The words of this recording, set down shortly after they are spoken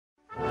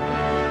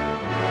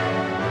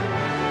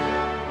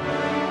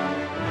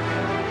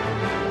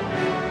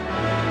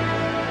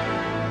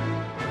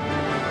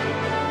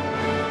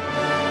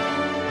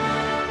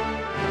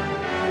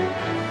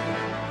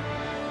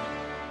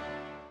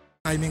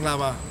Hi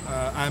Minglava,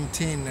 I'm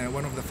Tin,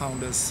 one of the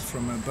founders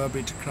from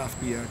Burbrit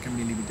Craft Beer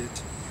Company Limited.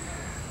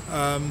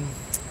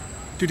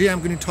 Today I'm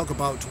going to talk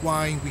about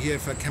why we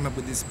have come up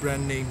with this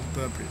brand name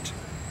Burbrit.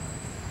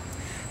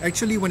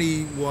 Actually, when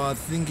we were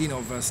thinking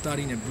of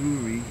starting a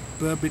brewery,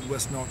 Burbrit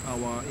was not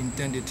our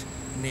intended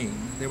name.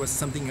 There was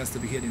something else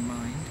that we had in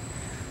mind.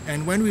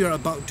 And when we were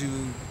about to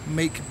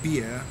make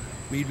beer,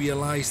 we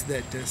realized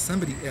that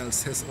somebody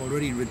else has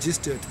already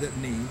registered that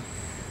name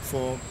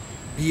for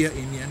beer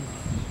in Myanmar.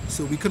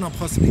 So we could not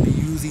possibly be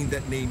using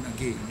that name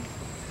again.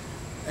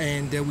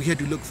 And we had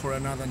to look for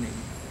another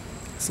name.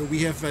 So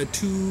we have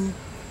two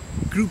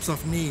groups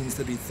of names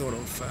that we thought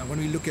of. When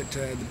we look at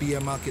the beer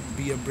market,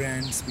 beer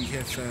brands, we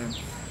have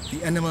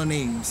the animal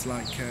names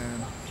like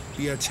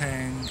Beer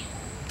Chang,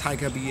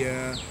 Tiger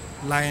Beer,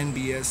 Lion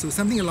Beer, so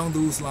something along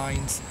those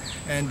lines.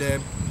 And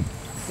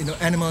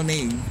animal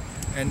name.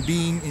 And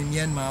being in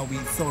Myanmar, we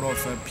thought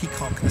of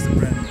Peacock as a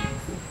brand name.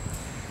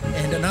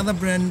 And another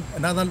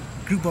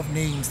group of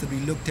names that we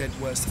looked at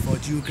was for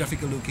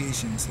geographical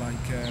locations, like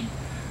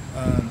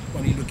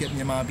when you look at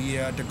Myanmar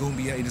beer, Dagong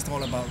beer, it is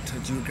all about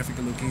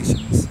geographical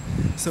locations.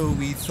 So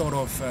we thought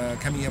of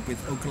coming up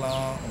with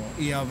Okla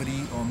or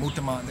Ayavadi or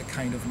Motama, that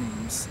kind of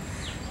names.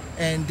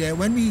 And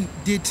when we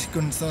did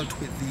consult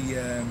with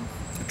the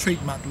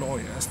trademark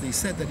lawyers, they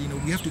said that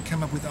we have to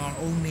come up with our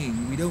own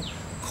name. We don't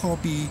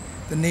copy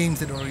the names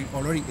that are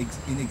already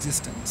in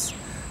existence.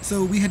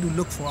 So we had to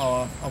look for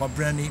our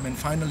brand name, and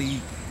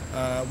finally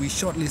we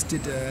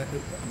shortlisted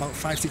about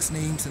 5-6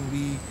 names, and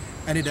we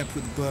ended up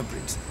with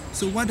Burbrit.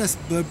 So what does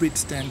Burbrit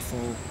stand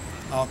for,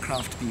 our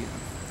craft beer?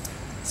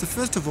 So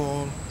first of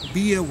all,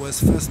 beer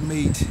was first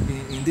made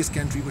in this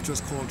country, which was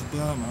called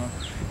Burma,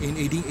 in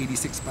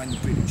 1886 by the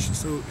British.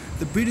 So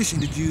the British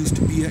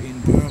introduced beer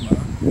in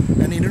Burma,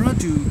 and in order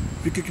to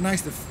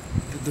recognize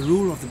the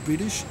rule of the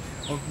British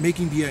of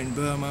making beer in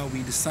Burma,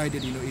 we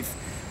decided,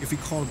 if we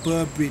call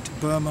Burbrit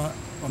Burma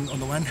on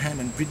the one hand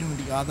and Britain on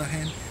the other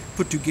hand,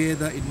 put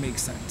together, it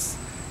makes sense.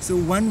 So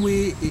one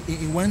way,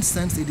 in one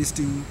sense, it is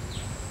to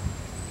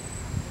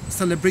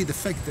celebrate the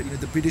fact that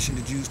the British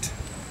introduced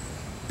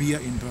beer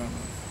in Burma.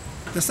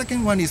 The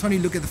second one is when you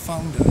look at the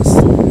founders,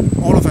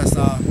 all of us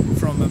are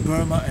from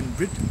Burma and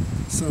Britain.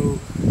 So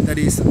that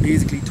is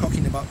basically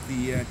talking about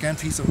the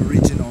countries of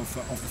origin of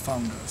the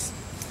founders.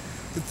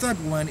 The third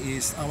one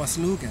is our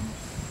slogan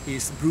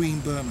is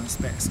brewing Burma's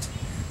best.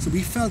 So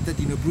we felt that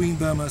brewing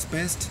Burma's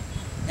best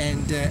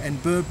and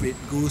Burbrit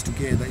goes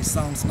together. It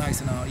sounds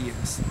nice in our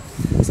ears.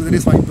 So that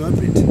is why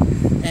Burbrit.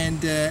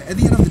 And at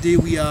the end of the day,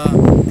 we are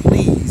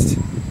pleased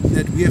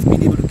that we have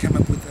been able to come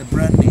up with a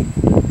brand name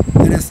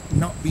that has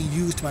not been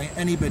used by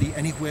anybody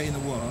anywhere in the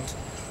world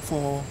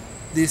for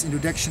this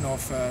introduction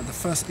of the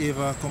first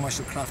ever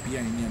commercial craft beer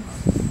in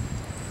Myanmar.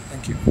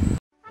 Thank you.